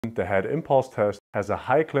The head impulse test has a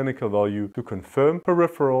high clinical value to confirm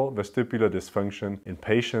peripheral vestibular dysfunction in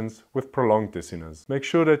patients with prolonged dizziness. Make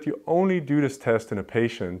sure that you only do this test in a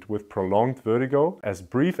patient with prolonged vertigo, as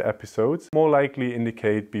brief episodes more likely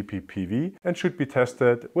indicate BPPV and should be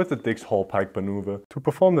tested with the Dix-Hallpike maneuver. To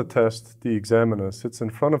perform the test, the examiner sits in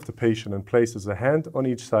front of the patient and places a hand on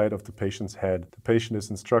each side of the patient's head. The patient is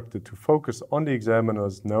instructed to focus on the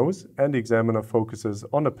examiner's nose, and the examiner focuses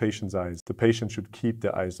on the patient's eyes. The patient should keep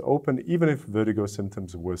the eyes open even if vertigo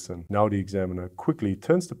symptoms worsen. Now the examiner quickly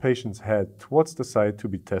turns the patient's head towards the side to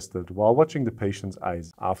be tested while watching the patient's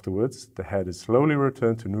eyes. Afterwards, the head is slowly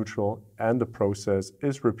returned to neutral and the process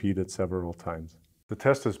is repeated several times. The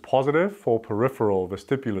test is positive for peripheral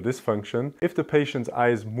vestibular dysfunction if the patient's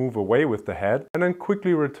eyes move away with the head and then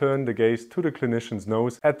quickly return the gaze to the clinician's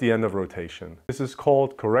nose at the end of rotation. This is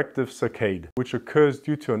called corrective saccade, which occurs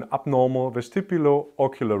due to an abnormal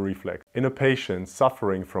vestibulo-ocular reflex. In a patient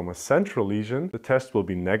suffering from a central lesion, the test will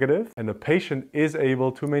be negative and the patient is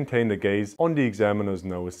able to maintain the gaze on the examiner's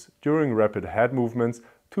nose during rapid head movements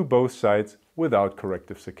to both sides without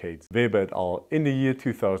corrective saccades. Weber et al. In the year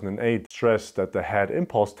 2008 stressed that the head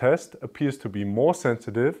impulse test appears to be more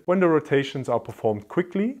sensitive when the rotations are performed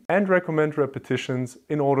quickly and recommend repetitions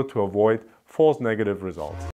in order to avoid false negative results.